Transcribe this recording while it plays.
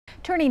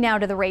Turning now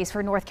to the race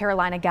for North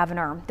Carolina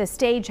governor. The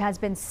stage has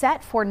been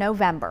set for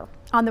November.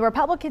 On the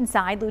Republican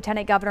side,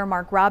 Lieutenant Governor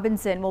Mark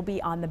Robinson will be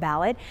on the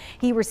ballot.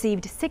 He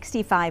received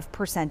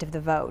 65% of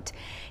the vote.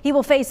 He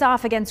will face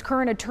off against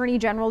current Attorney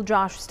General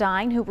Josh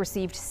Stein, who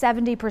received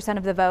 70%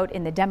 of the vote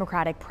in the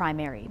Democratic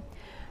primary.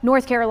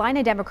 North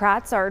Carolina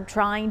Democrats are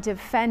trying to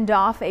fend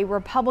off a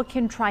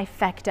Republican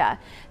trifecta.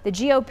 The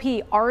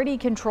GOP already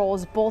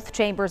controls both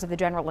chambers of the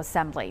General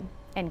Assembly.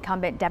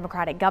 Incumbent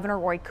Democratic Governor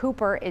Roy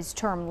Cooper is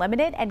term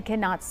limited and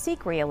cannot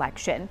seek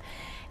re-election.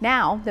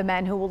 Now, the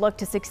men who will look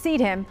to succeed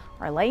him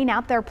are laying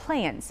out their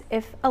plans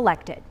if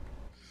elected.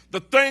 The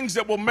things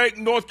that will make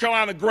North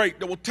Carolina great,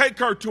 that will take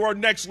her to her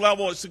next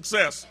level of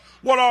success.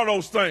 What are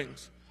those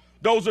things?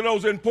 Those are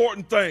those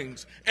important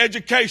things.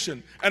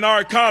 Education and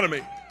our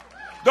economy.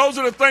 Those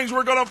are the things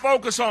we're going to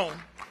focus on.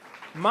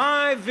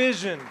 My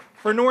vision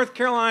for North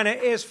Carolina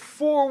is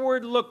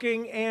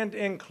forward-looking and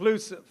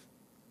inclusive.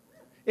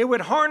 It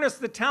would harness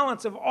the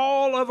talents of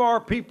all of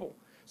our people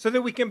so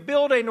that we can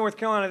build a North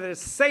Carolina that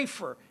is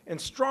safer and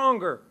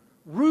stronger,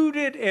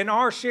 rooted in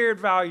our shared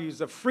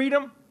values of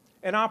freedom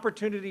and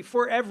opportunity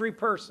for every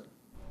person.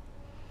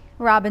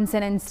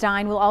 Robinson and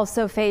Stein will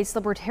also face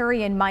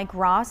Libertarian Mike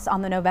Ross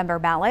on the November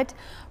ballot.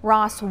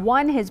 Ross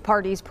won his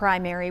party's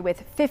primary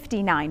with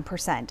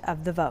 59%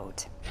 of the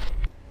vote.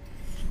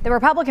 The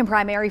Republican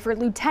primary for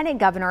lieutenant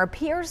governor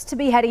appears to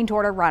be heading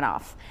toward a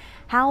runoff.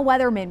 Hal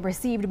Weatherman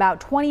received about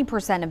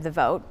 20% of the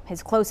vote.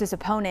 His closest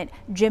opponent,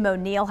 Jim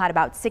O'Neill, had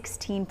about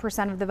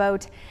 16% of the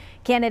vote.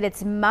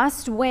 Candidates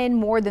must win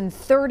more than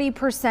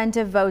 30%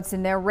 of votes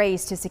in their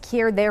race to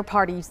secure their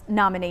party's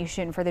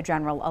nomination for the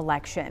general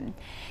election.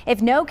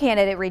 If no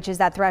candidate reaches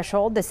that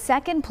threshold, the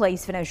second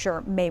place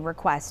finisher may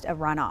request a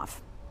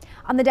runoff.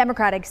 On the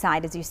Democratic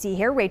side, as you see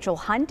here, Rachel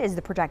Hunt is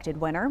the projected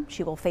winner.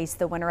 She will face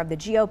the winner of the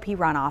GOP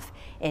runoff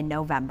in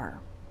November.